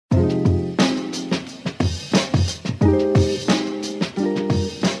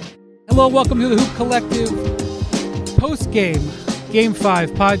Hello, welcome to the Hoop Collective post-game, Game 5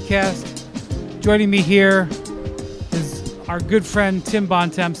 podcast. Joining me here is our good friend Tim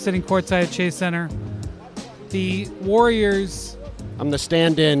Bontemps, sitting courtside at Chase Center. The Warriors... I'm the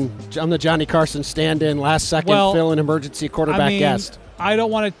stand-in. I'm the Johnny Carson stand-in, last-second fill-in emergency quarterback guest. I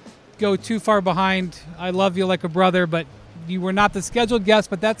don't want to go too far behind. I love you like a brother, but you were not the scheduled guest,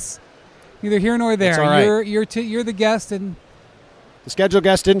 but that's neither here nor there. That's all right. You're the guest, and the scheduled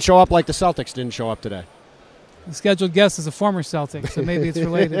guest didn't show up like the Celtics didn't show up today. the scheduled guest is a former Celtic, so maybe it's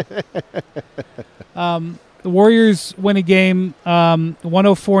related. The Warriors win a game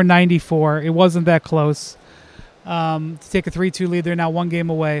 104-94. It wasn't that close. To take a 3-2 lead, they're now one game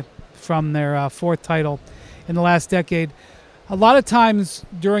away from their fourth title in the last decade. A lot of times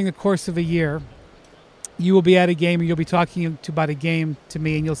during the course of a year, you will be at a game and you'll be talking about a game to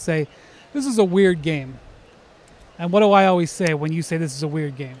me, and you'll say, this is a weird game. And what do I always say when you say this is a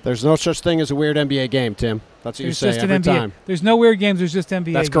weird game? There's no such thing as a weird NBA game, Tim. That's what you say every time. There's no weird games. There's just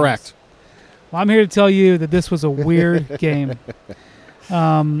NBA That's games. correct. Well, I'm here to tell you that this was a weird game.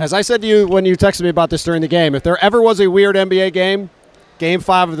 As I said to you when you texted me about this during the game, if there ever was a weird NBA game, Game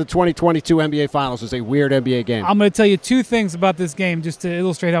 5 of the 2022 NBA Finals was a weird NBA game. I'm going to tell you two things about this game just to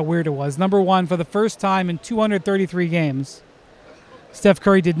illustrate how weird it was. Number one, for the first time in 233 games, Steph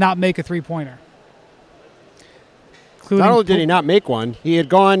Curry did not make a three-pointer. Not only did he not make one, he had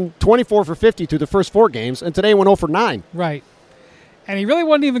gone 24 for 50 through the first four games, and today went 0 for 9. Right. And he really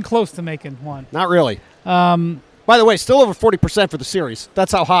wasn't even close to making one. Not really. By the way, still over 40% for the series.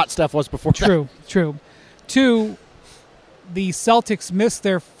 That's how hot Steph was before that. True. Two, the Celtics missed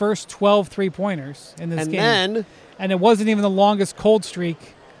their first 12 three-pointers in this game. And it wasn't even the longest cold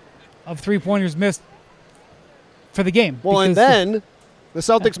streak of three-pointers missed for the game. Well, and then the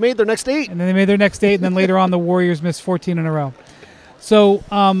Celtics made their next 8. And then they made their next 8, and then later on the Warriors missed 14 in a row. So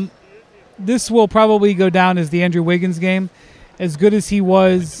this will probably go down as the Andrew Wiggins game. As good as he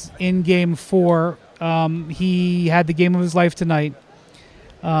was in Game 4, he had the game of his life tonight.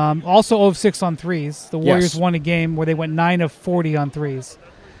 Also 0 of 6 on threes. The Warriors won a game where they went 9 of 40 on threes.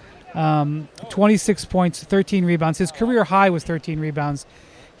 26 points, 13 rebounds. His career high was 13 rebounds.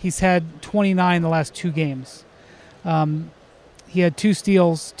 He's had 29 the last 2 games. He had 2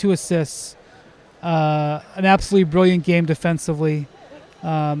 steals, 2 assists, an absolutely brilliant game defensively.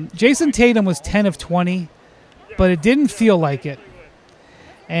 Jason Tatum was 10 of 20, but it didn't feel like it.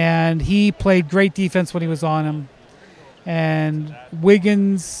 And he played great defense when he was on him. And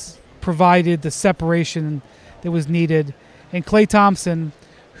Wiggins provided the separation that was needed. And Klay Thompson,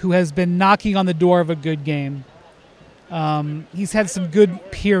 who has been knocking on the door of a good game, he's had some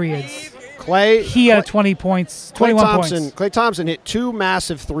good periods. He had 20 points, 21 points. Klay Thompson hit 2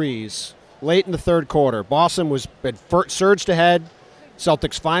 massive threes late in the third quarter. Boston had surged ahead.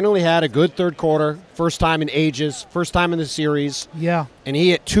 Celtics finally had a good third quarter, first time in ages, first time in the series. Yeah. And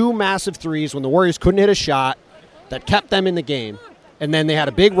he hit 2 massive threes when the Warriors couldn't hit a shot that kept them in the game. And then they had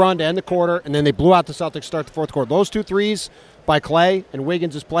a big run to end the quarter, and then they blew out the Celtics to start the fourth quarter. Those 2 threes by Klay and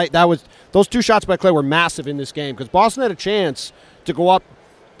Wiggins' play, those 2 shots by Klay were massive in this game because Boston had a chance to go up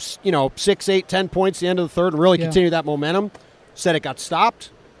 6, 8, 10 points at the end of the third and really continue that momentum. Said it got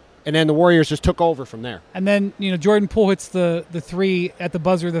stopped, and then the Warriors just took over from there. And then, Jordan Poole hits the 3 at the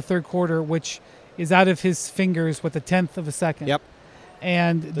buzzer of the third quarter, which is out of his fingers with a 10th of a second. Yep.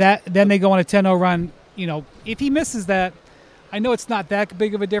 And then they go on a 10-0 run. If he misses that, I know it's not that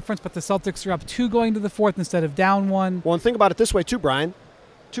big of a difference, but the Celtics are up 2 going to the fourth instead of down 1. Well, and think about it this way too, Brian.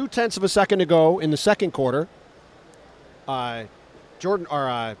 0.2 of a second to go in the second quarter. Robert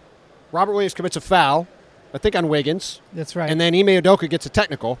Williams commits a foul, I think on Wiggins. That's right. And then Ime Udoka gets a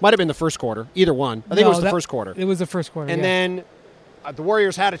technical. Might have been the first quarter. Either one. I think it was the first quarter. It was the first quarter, And then the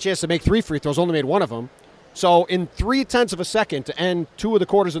Warriors had a chance to make 3 free throws, only made 1 of them. So in 0.3 of a second to end 2 of the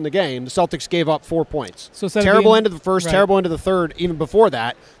quarters in the game, the Celtics gave up 4 points. So terrible end of the first, terrible end of the third. Even before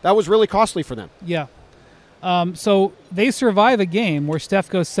that, that was really costly for them. Yeah. So they survive a game where Steph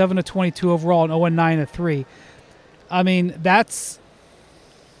goes 7 of 22 overall and 0 of 9 of 3. I mean,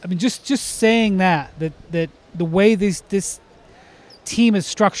 just saying that the way this team is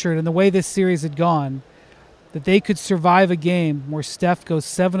structured and the way this series had gone, that they could survive a game where Steph goes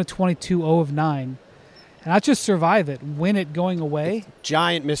 7 of 22, 0 of 9. And not just survive it, win it going away.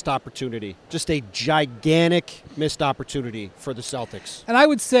 Giant missed opportunity. Just a gigantic missed opportunity for the Celtics. And I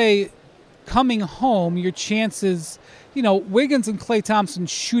would say coming home, your chances, Wiggins and Klay Thompson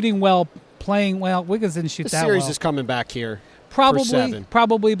shooting well, playing well. Wiggins didn't shoot that well. The series is coming back here.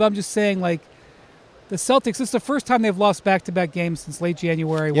 Probably, but I'm just saying, the Celtics, this is the first time they've lost back-to-back games since late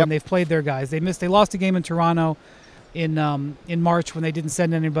January when they've played their guys. They lost a game in Toronto in March when they didn't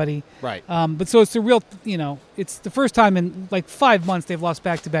send anybody. Right. But so it's a real, it's the first time in like 5 months they've lost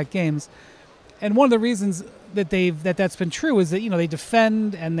back-to-back games. And one of the reasons that that's been true is that, they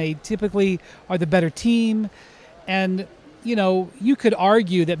defend and they typically are the better team. And, you could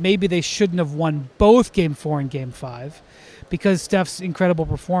argue that maybe they shouldn't have won both Game 4 and Game 5 because Steph's incredible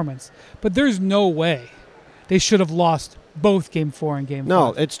performance. But there's no way they should have lost both Game 4 and Game 5.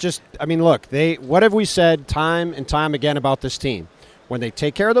 No, it's just, look, what have we said time and time again about this team? When they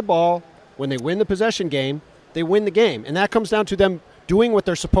take care of the ball, when they win the possession game, they win the game. And that comes down to them doing what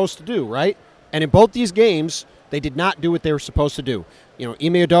they're supposed to do, right? And in both these games, they did not do what they were supposed to do. Ime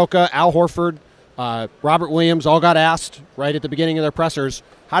Udoka, Al Horford, Robert Williams all got asked right at the beginning of their pressers,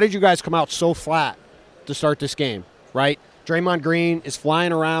 how did you guys come out so flat to start this game, right? Draymond Green is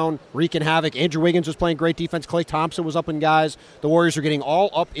flying around, wreaking havoc. Andrew Wiggins was playing great defense. Klay Thompson was up in guys. The Warriors are getting all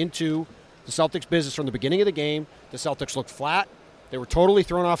up into the Celtics' business from the beginning of the game. The Celtics looked flat. They were totally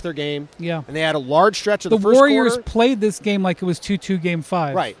thrown off their game. Yeah. And they had a large stretch of the first Warriors quarter. played this game like it was 2-2 Game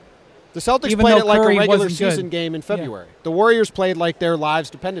 5. Right. The Celtics Even played though it like Curry a regular wasn't season good. game in February. Yeah. The Warriors played like their lives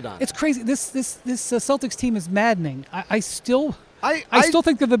depended on it. It's crazy. This Celtics team is maddening. I still I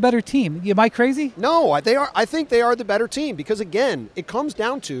think they're the better team. Am I crazy? No, they are. I think they are the better team because, again, it comes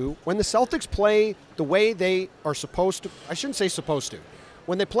down to when the Celtics play the way they are supposed to. I shouldn't say supposed to.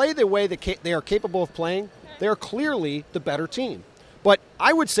 When they play the way they are capable of playing, they are clearly the better team. But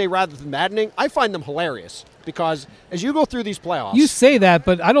I would say rather than maddening, I find them hilarious because as you go through these playoffs. You say that,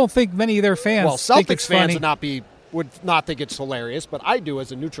 but I don't think many of their fans think it's Celtics fans funny. would not think it's hilarious, but I do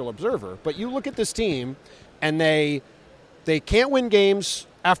as a neutral observer. But you look at this team, and they can't win games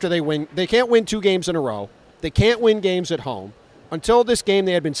after they win. They can't win 2 games in a row. They can't win games at home. Until this game,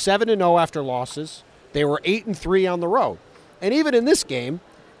 they had been 7-0 after losses. They were 8-3 on the road. And even in this game,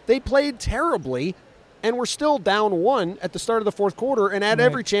 they played terribly and were still down 1 at the start of the fourth quarter and had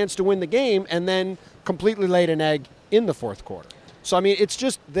every chance to win the game and then completely laid an egg in the fourth quarter. So, it's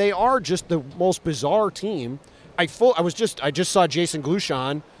just they are just the most bizarre team. I just saw Jason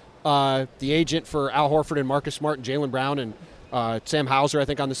Glushon, the agent for Al Horford and Marcus Smart and Jaylen Brown and Sam Hauser, I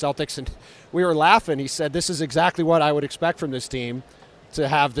think, on the Celtics. And we were laughing. He said, this is exactly what I would expect from this team to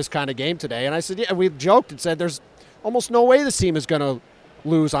have this kind of game today. And I said, yeah, we joked and said there's almost no way this team is going to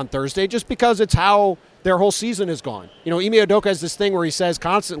lose on Thursday just because it's how their whole season is gone. Ime Udoka has this thing where he says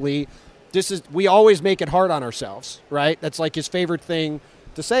constantly, we always make it hard on ourselves, right? That's like his favorite thing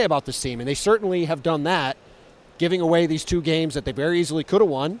to say about this team. And they certainly have done that, giving away these 2 games that they very easily could have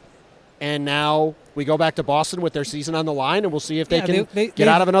won. And now we go back to Boston with their season on the line, and we'll see if they can get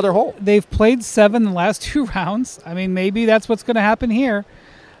out of another hole. They've played 7 in the last 2 rounds. Maybe that's what's going to happen here.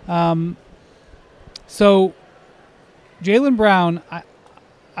 So Jaylen Brown,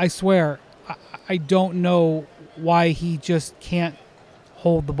 I swear, I don't know why he just can't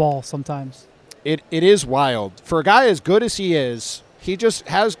hold the ball sometimes. It is wild. For a guy as good as he is, he just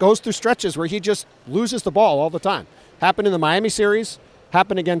goes through stretches where he just loses the ball all the time. Happened in the Miami series,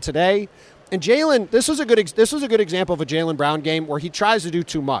 happened again today. And Jaylen, this was a good example of a Jaylen Brown game where he tries to do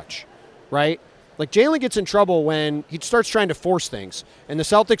too much, right? Like Jaylen gets in trouble when he starts trying to force things, and the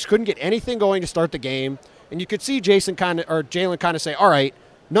Celtics couldn't get anything going to start the game. And you could see Jaylen kind of say, all right,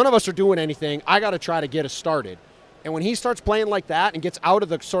 none of us are doing anything. I got to try to get us started. And when he starts playing like that and gets out of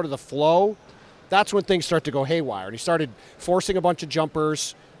the sort of the flow, that's when things start to go haywire. And he started forcing a bunch of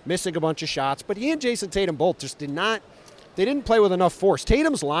jumpers, missing a bunch of shots. But he and Jason Tatum both just didn't play with enough force.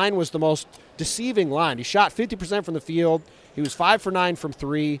 Tatum's line was the most deceiving line. He shot 50% from the field. He was 5 for 9 from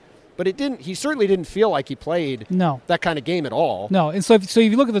 3. But he certainly didn't feel like he played that kind of game at all. No, and so if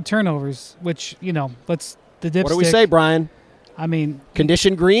you look at the turnovers, which, the dipstick. What do we say, Brian?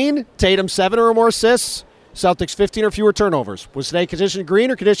 Condition green, Tatum 7 or more assists, Celtics 15 or fewer turnovers. Was today condition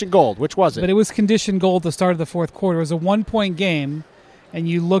green or condition gold? Which was it? But it was condition gold at the start of the fourth quarter. It was a 1-point game, and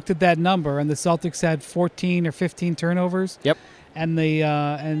you looked at that number, and the Celtics had 14 or 15 turnovers. Yep. And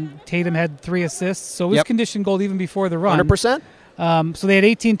and Tatum had 3 assists. So it was condition gold even before the run. 100%. So they had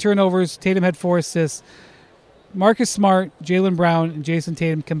 18 turnovers. Tatum had 4 assists. Marcus Smart, Jaylen Brown, and Jason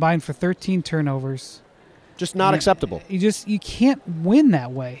Tatum combined for 13 turnovers. Just not acceptable. You can't win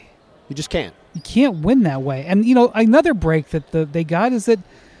that way. You just can't. You can't win that way. And, another break that they got is that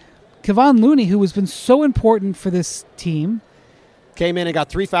Kevon Looney, who has been so important for this team, came in and got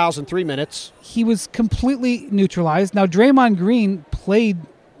 3 fouls in 3 minutes. He was completely neutralized. Now, Draymond Green played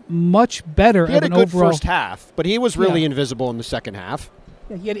much better. He had a good first half, but he was really invisible in the second half.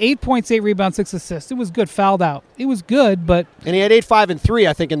 Yeah, he had 8 points, 8 rebounds, 6 assists. It was good. Fouled out. It was good, but... And he had 8, 5, and 3,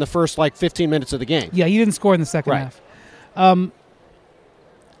 I think, in the first, 15 minutes of the game. Yeah, he didn't score in the second half.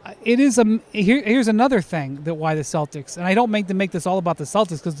 it is here's another thing that why the Celtics, and I don't make this all about the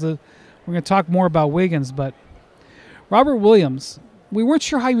Celtics because we're going to talk more about Wiggins, but Robert Williams, we weren't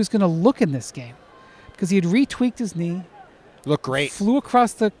sure how he was going to look in this game because he had retweaked his knee. Looked great. Flew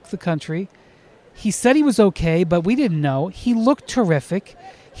across the country. He said he was okay, but we didn't know. He looked terrific.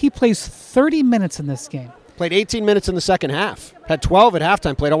 He plays 30 minutes in this game. Played 18 minutes in the second half. Had 12 at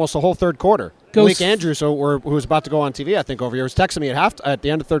halftime. Played almost the whole third quarter. Malik Andrews, who was about to go on TV, I think, over here, was texting me at the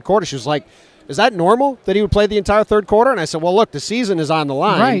end of the third quarter. She was like, is that normal that he would play the entire third quarter? And I said, well, look, the season is on the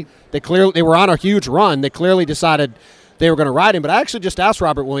line. Right. They were on a huge run. They clearly decided they were going to ride him. But I actually just asked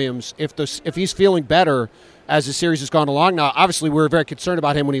Robert Williams if he's feeling better as the series has gone along. Now, obviously, we were very concerned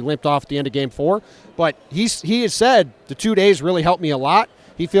about him when he limped off at the end of Game 4. But he has said the 2 days really helped me a lot.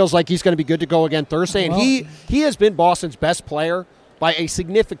 He feels like he's going to be good to go again Thursday. And he has been Boston's best player by a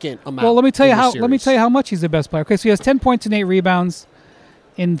significant amount. Well, let me tell you how much he's the best player. Okay, so he has 10 points and 8 rebounds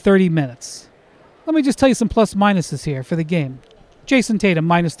in 30 minutes. Let me just tell you some plus minuses here for the game. Jason Tatum,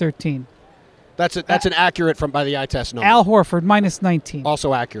 minus 13. That's an accurate by the eye test number. Al Horford, minus 19.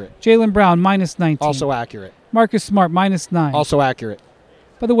 Also accurate. Jaylen Brown, minus 19. Also accurate. Marcus Smart, minus 9. Also accurate.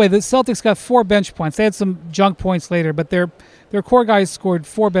 By the way, the Celtics got 4 bench points. They had some junk points later, but their core guys scored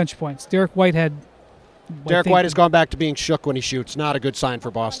 4 bench points. Derek White has gone back to being shook when he shoots. Not a good sign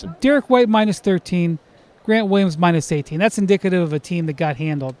for Boston. Derek White, minus 13. Grant Williams, minus 18. That's indicative of a team that got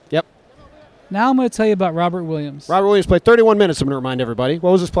handled. Yep. Now I'm going to tell you about Robert Williams. Robert Williams played 31 minutes, I'm going to remind everybody.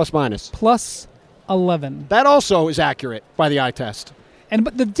 What was his plus minus? Plus 11. That also is accurate by the eye test.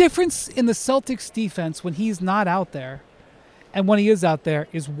 But the difference in the Celtics defense when he's not out there and when he is out there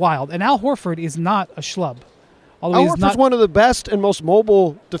is wild. And Al Horford is not a schlub. Al Horford's one of the best and most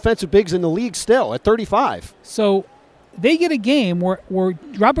mobile defensive bigs in the league still at 35. So they get a game where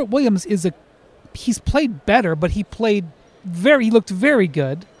Robert Williams he's played better, but he looked very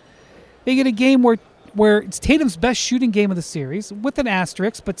good. They get a game where it's Tatum's best shooting game of the series with an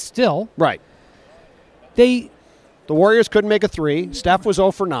asterisk, but still. Right. The Warriors couldn't make a 3. Steph was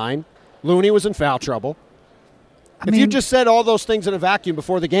 0 for 9. Looney was in foul trouble. If you just said all those things in a vacuum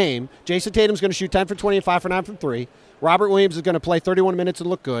before the game, Jason Tatum's going to shoot 10 for 20 and 5 for 9 from 3. Robert Williams is going to play 31 minutes and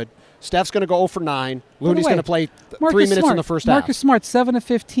look good. Steph's going to go 0 for 9. Looney's going to play 3 minutes in the first half. Marcus Smart, 7 of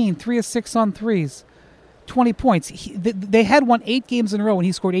 15, 3 of 6 on threes, 20 points. They had won 8 games in a row when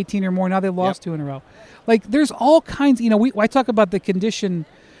he scored 18 or more. Now they've lost 2 in a row. Like, there's all kinds. I talk about the condition.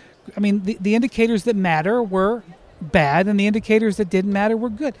 I mean, the indicators that matter were bad, and the indicators that didn't matter were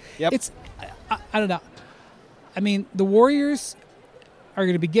good. Yep. I don't know. I mean, the Warriors are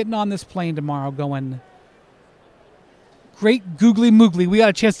going to be getting on this plane tomorrow going, great googly moogly, we got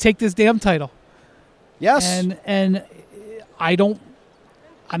a chance to take this damn title. Yes. And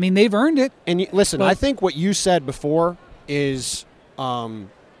they've earned it. And listen, I think what you said before is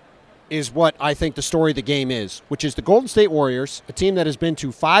what I think the story of the game is, which is the Golden State Warriors, a team that has been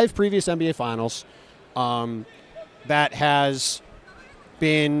to 5 previous NBA Finals, that has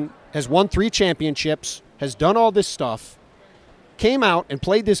won 3 championships, has done all this stuff, came out and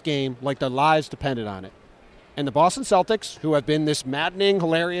played this game like their lives depended on it. And the Boston Celtics, who have been this maddening,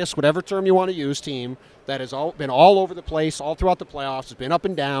 hilarious, whatever term you want to use, team that has been all over the place, all throughout the playoffs, has been up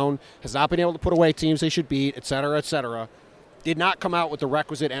and down, has not been able to put away teams they should beat, et cetera, did not come out with the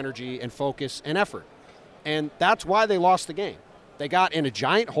requisite energy and focus and effort. And that's why they lost the game. They got in a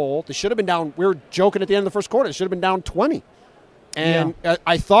giant hole. They should have been down. We were joking at the end of the first quarter. They should have been down 20. And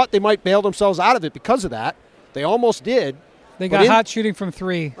I thought they might bail themselves out of it because of that. They almost did. They got hot shooting from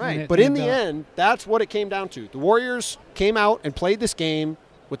 3. Right, but in the end, that's what it came down to. The Warriors came out and played this game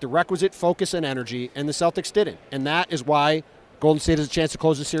with the requisite focus and energy, and the Celtics didn't. And that is why Golden State has a chance to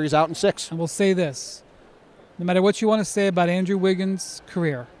close the series out in 6. And we'll say this. No matter what you want to say about Andrew Wiggins'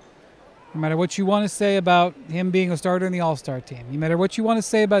 career, no matter what you want to say about him being a starter in the All-Star team, no matter what you want to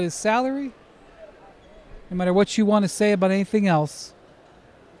say about his salary, no matter what you want to say about anything else,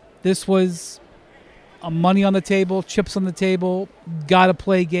 this was a money on the table, chips on the table,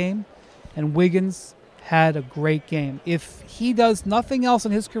 got-to-play game, and Wiggins had a great game. If he does nothing else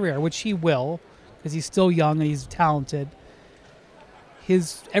in his career, which he will, because he's still young and he's talented,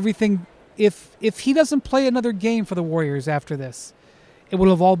 everything. If he doesn't play another game for the Warriors after this, it would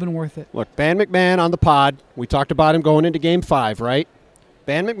have all been worth it. Look, Ban McMahon on the pod, we talked about him going into Game 5, right?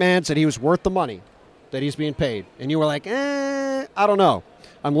 Ban McMahon said he was worth the money that he's being paid. And you were like, I don't know.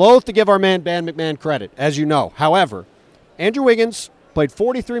 I'm loath to give our man Ban McMahon credit, as you know. However, Andrew Wiggins played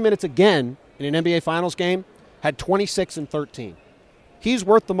 43 minutes again in an NBA Finals game, had 26 and 13. He's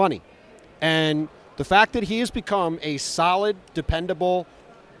worth the money. And the fact that he has become a solid, dependable,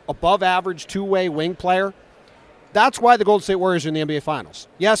 above-average two-way wing player, that's why the Golden State Warriors are in the NBA Finals.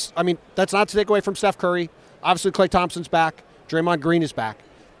 Yes, I mean, that's not to take away from Steph Curry. Obviously, Klay Thompson's back. Draymond Green is back.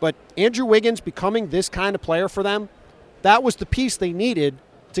 But Andrew Wiggins becoming this kind of player for them, that was the piece they needed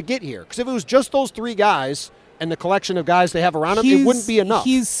to get here. Because if it was just those three guys and the collection of guys they have around him, it wouldn't be enough.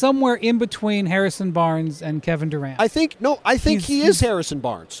 He's somewhere in between Harrison Barnes and Kevin Durant. I think he is Harrison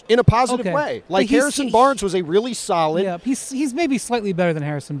Barnes in a positive way. Like, Harrison Barnes was a really solid. Yeah, he's maybe slightly better than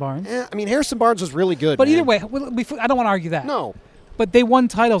Harrison Barnes. I mean, Harrison Barnes was really good. But either way, I don't want to argue that. No. But they won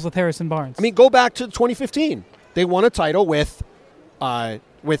titles with Harrison Barnes. I mean, go back to 2015. They won a title with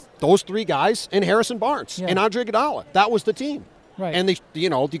those three guys and Harrison Barnes and Andre Iguodala. That was the team. Right. And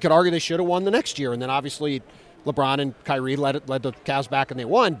you could argue they should have won the next year, and then obviously LeBron and Kyrie led the Cavs back and they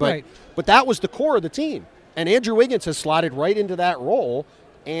won. But that was the core of the team. And Andrew Wiggins has slotted right into that role,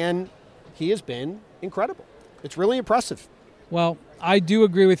 and he has been incredible. It's really impressive. Well, I do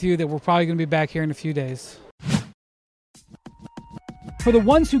agree with you that we're probably going to be back here in a few days. For the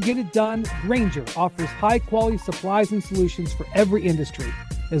ones who get it done, Grainger offers high-quality supplies and solutions for every industry,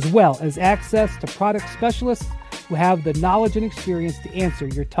 as well as access to product specialists who have the knowledge and experience to answer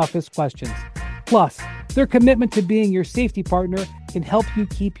your toughest questions. Plus, their commitment to being your safety partner can help you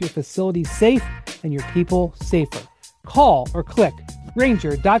keep your facilities safe and your people safer. Call or click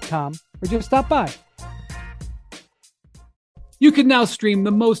Grainger.com or just stop by. You can now stream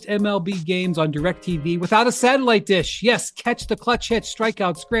the most MLB games on DirecTV without a satellite dish. Yes, catch the clutch hits,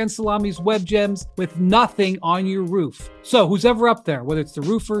 strikeouts, grand salamis, web gems with nothing on your roof. So who's ever up there, whether it's the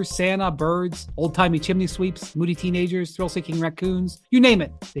roofers, Santa, birds, old-timey chimney sweeps, moody teenagers, thrill-seeking raccoons, you name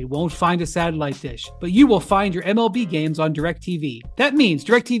it, they won't find a satellite dish. But you will find your MLB games on DirecTV. That means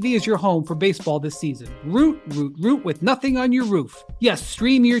DirecTV is your home for baseball this season. Root with nothing on your roof. Yes,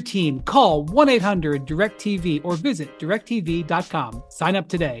 stream your team. Call 1-800-DirecTV or visit DirecTV.com. Sign up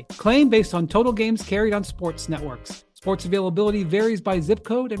today. Claim based on total games carried on sports networks. Sports availability varies by zip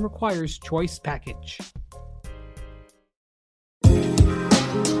code and requires choice package.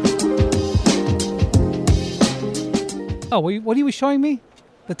 Oh, what are you showing me?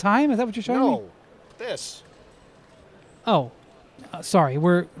 The time? Is that what you're showing me? No, this. Oh, sorry.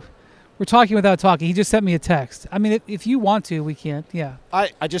 We're talking without talking. He just sent me a text. I mean, if you want to, we can't. Yeah. I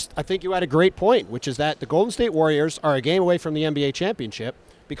think you had a great point, which is that the Golden State Warriors are a game away from the NBA championship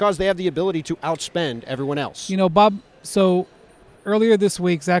because they have the ability to outspend everyone else. You know, Bob, so earlier this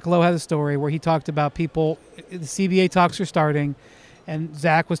week, Zach Lowe had a story where he talked about people, the CBA talks are starting, and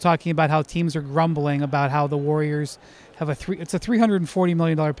Zach was talking about how teams are grumbling about how the Warriors have it's a $340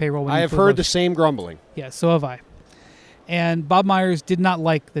 million payroll. I have heard the same grumbling. Yeah, so have I. And Bob Myers did not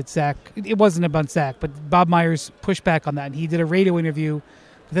like that Zach, it wasn't about Zach, but Bob Myers pushed back on that. And he did a radio interview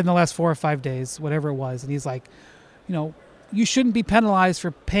within the last 4 or 5 days, whatever it was. And he's like, you shouldn't be penalized for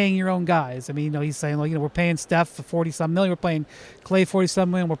paying your own guys. I mean, he's saying, we're paying Steph for 40-some million. We're paying Klay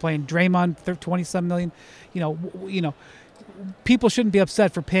 40-some million. We're paying Draymond 20-some million. People shouldn't be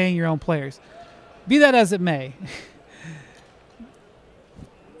upset for paying your own players. Be that as it may,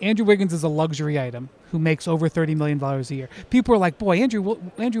 Andrew Wiggins is a luxury item who makes over $30 million a year. People are like, boy,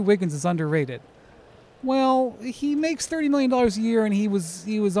 Andrew Wiggins is underrated. Well, he makes $30 million a year, and he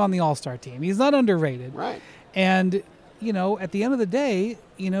was on the All-Star team. He's not underrated. Right. And, at the end of the day,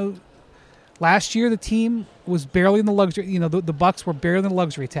 last year the team was barely in the luxury. The Bucks were barely in the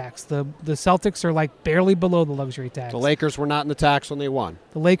luxury tax. The Celtics are like barely below the luxury tax. The Lakers were not in the tax when they won.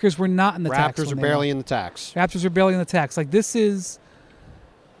 The Lakers were not in the tax. Raptors are barely in the tax. Raptors are barely in the tax. Like, this is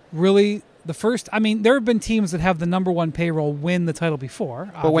really the first. I mean, there have been teams that have the number one payroll win the title before.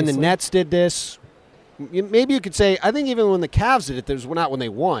 Obviously. But when the Nets did this, maybe you could say, I think even when the Cavs did it, it was not when they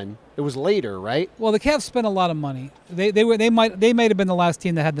won. It was later, right? Well, the Cavs spent a lot of money. They might have been the last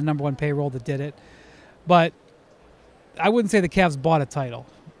team that had the number one payroll that did it. But I wouldn't say the Cavs bought a title.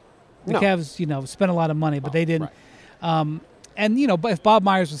 The Cavs, spent a lot of money, but they didn't. Right. But if Bob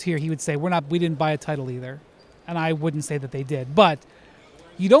Myers was here, he would say we didn't buy a title either. And I wouldn't say that they did. But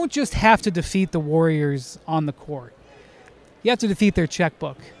you don't just have to defeat the Warriors on the court. You have to defeat their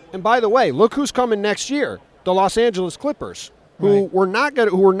checkbook. And by the way, look who's coming next year: the Los Angeles Clippers, who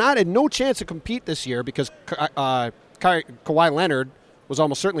had no chance to compete this year because Kawhi Leonard was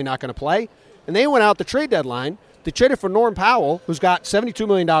almost certainly not going to play, and they went out the trade deadline. They traded for Norm Powell, who's got $72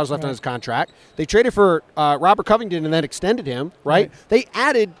 million left on his contract. They traded for Robert Covington and then extended him, right? They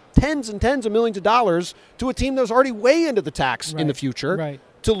added tens and tens of millions of dollars to a team that was already way into the tax in the future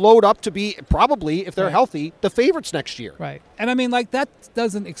to load up to be, probably, if they're healthy, the favorites next year. Right. And I mean, that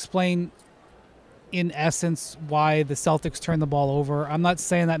doesn't explain, in essence, why the Celtics turn the ball over. I'm not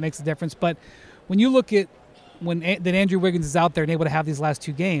saying that makes a difference, but when you look at that Andrew Wiggins is out there and able to have these last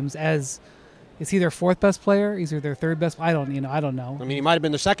two games as Is he their fourth best player? Is he their third best? I don't know. I mean, he might have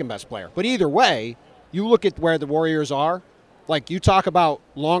been the second best player. But either way, you look at where the Warriors are. Like, you talk about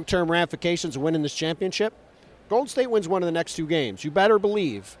long-term ramifications of winning this championship. Golden State wins one of the next 2 games. You better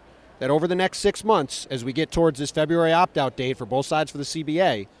believe that over the next 6 months, as we get towards this February opt-out date for both sides for the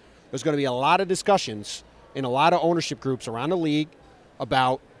CBA, there's going to be a lot of discussions in a lot of ownership groups around the league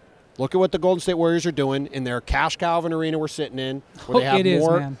about, look at what the Golden State Warriors are doing in their Cash Calvin arena we're sitting in,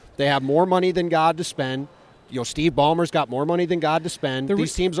 where they have more money than God to spend. Steve Ballmer's got more money than God to spend.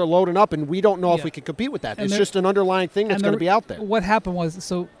 These teams are loading up, and we don't know if we can compete with that. It's just an underlying thing that's going to be out there. What happened was,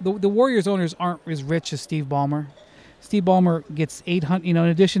 so the Warriors owners aren't as rich as Steve Ballmer. Steve Ballmer gets $800, in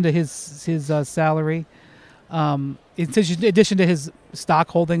addition to his salary, in addition to his stock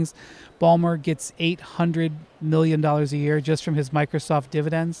holdings, Ballmer gets $800 million a year just from his Microsoft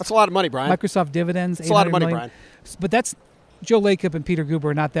dividends. That's a lot of money, Brian. Microsoft dividends. That's a lot of money, Brian. But that's Joe Lacob and Peter Guber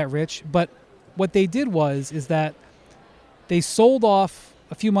are not that rich. But what they did is that they sold off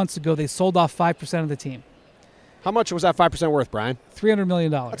a few months ago. They sold off 5% of the team. How much was that 5% worth, Brian? $300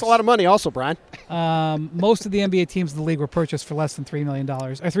 million. That's a lot of money also, Brian. Most of the NBA teams in the league were purchased for less than $3 million,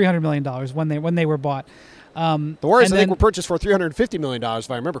 or $300 million when they were bought. The Warriors, I think, were purchased for $350 million, if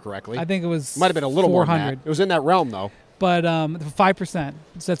I remember correctly. I think it was might have been a little 400. more than that. It was in that realm, though. But 5%.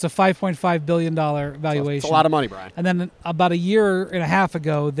 So that's a $5.5 billion valuation. It's a lot of money, Brian. And then about a year and a half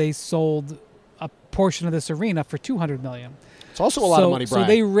ago, they sold a portion of this arena for $200 million. It's also a lot of money, Brian. So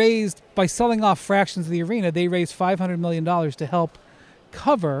they raised, by selling off fractions of the arena, they raised $500 million to help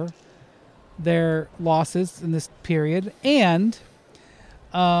cover their losses in this period. And,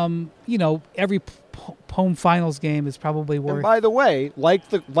 every home finals game is probably worth. And by the way, like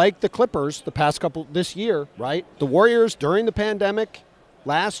the Clippers this year, right? The Warriors during the pandemic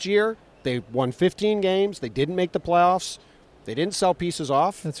last year, they won 15 games. They didn't make the playoffs. They didn't sell pieces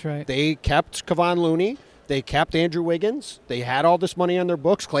off. That's right. They kept Kevon Looney. They kept Andrew Wiggins. They had all this money on their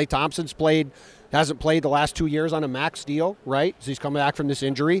books. Klay Thompson's hasn't played the last 2 years on a max deal, right? So he's coming back from this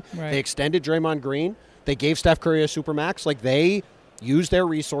injury. Right. They extended Draymond Green. They gave Steph Curry a supermax. Like, they use their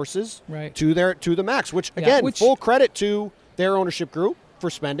resources to the max, which full credit to their ownership group for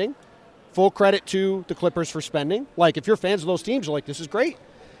spending, full credit to the Clippers for spending. Like, if you're fans of those teams, you're like, this is great.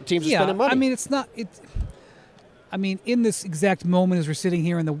 The teams are spending money. I mean, in this exact moment as we're sitting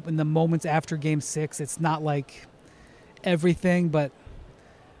here in the moments after Game 6, it's not like everything, but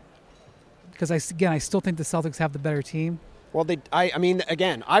because I still think the Celtics have the better team. Well, I've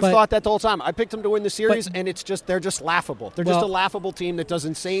thought that the whole time. I picked them to win the series, and they're just laughable. They're just a laughable team that does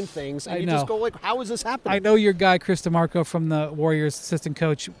insane things, and just go like, how is this happening? I know your guy, Chris DeMarco, from the Warriors assistant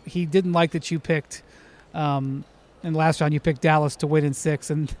coach, he didn't like that you picked, in the last round, you picked Dallas to win in 6,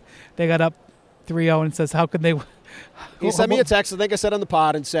 and they got up 3-0, and says, how could they? He sent me a text, I think I said on the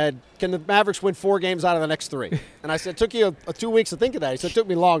pod, and said, can the Mavericks win 4 games out of the next 3? And I said, took you 2 weeks to think of that. He said, it took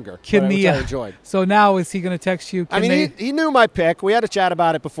me longer, which I enjoyed. So now is he going to text you? He knew my pick. We had a chat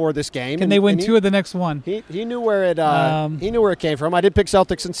about it before this game. Can they win 2 of the next 1? He knew where it came from. I did pick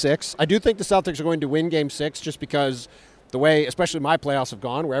Celtics in 6. I do think the Celtics are going to win Game 6 just because the way, especially my playoffs have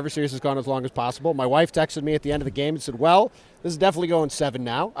gone, where every series has gone as long as possible. My wife texted me at the end of the game and said, well, this is definitely going 7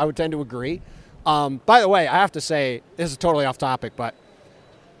 now. I would tend to agree. By the way, I have to say, this is totally off topic, but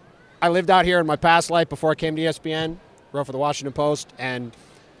I lived out here in my past life before I came to ESPN, wrote for the Washington Post, and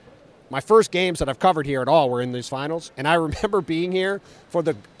my first games that I've covered here at all were in these finals. And I remember being here for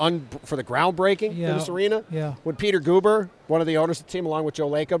the groundbreaking for this arena when Peter Guber, one of the owners of the team, along with Joe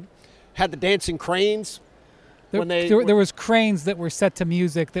Lacob, had the dancing cranes. There was cranes that were set to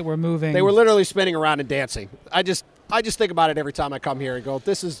music that were moving. They were literally spinning around and dancing. I just think about it every time I come here and go,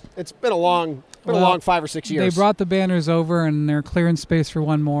 it's been a long 5 or 6 years. They brought the banners over, and they're clearing space for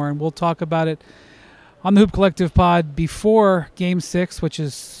one more, and we'll talk about it on the Hoop Collective pod before Game 6, which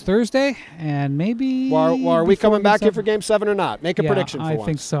is Thursday, and maybe... Well, are we coming back here for Game 7 or not? Make a prediction for once. I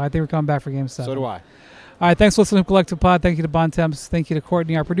think so. I think we're coming back for Game 7. So do I. All right, thanks for listening to Hoop Collective pod. Thank you to Bontemps. Thank you to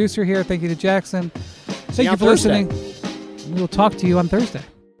Courtney, our producer here. Thank you to Jackson. Thank you for listening. We'll talk to you on Thursday.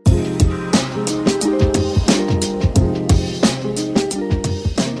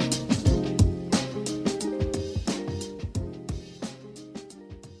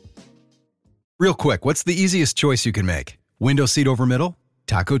 Real quick, what's the easiest choice you can make? Window seat over middle?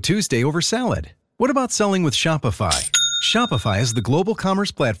 Taco Tuesday over salad? What about selling with Shopify? Shopify is the global commerce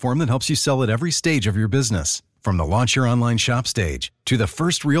platform that helps you sell at every stage of your business. From the launch your online shop stage, to the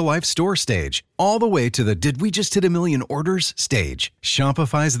first real-life store stage, all the way to the did we just hit a million orders stage.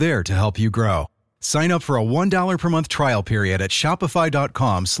 Shopify's there to help you grow. Sign up for a $1 per month trial period at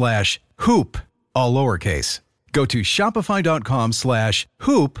shopify.com/hoop, all lowercase. Go to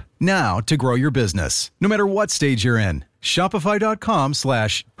shopify.com/hoop now to grow your business, no matter what stage you're in.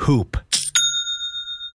 Shopify.com/hoop.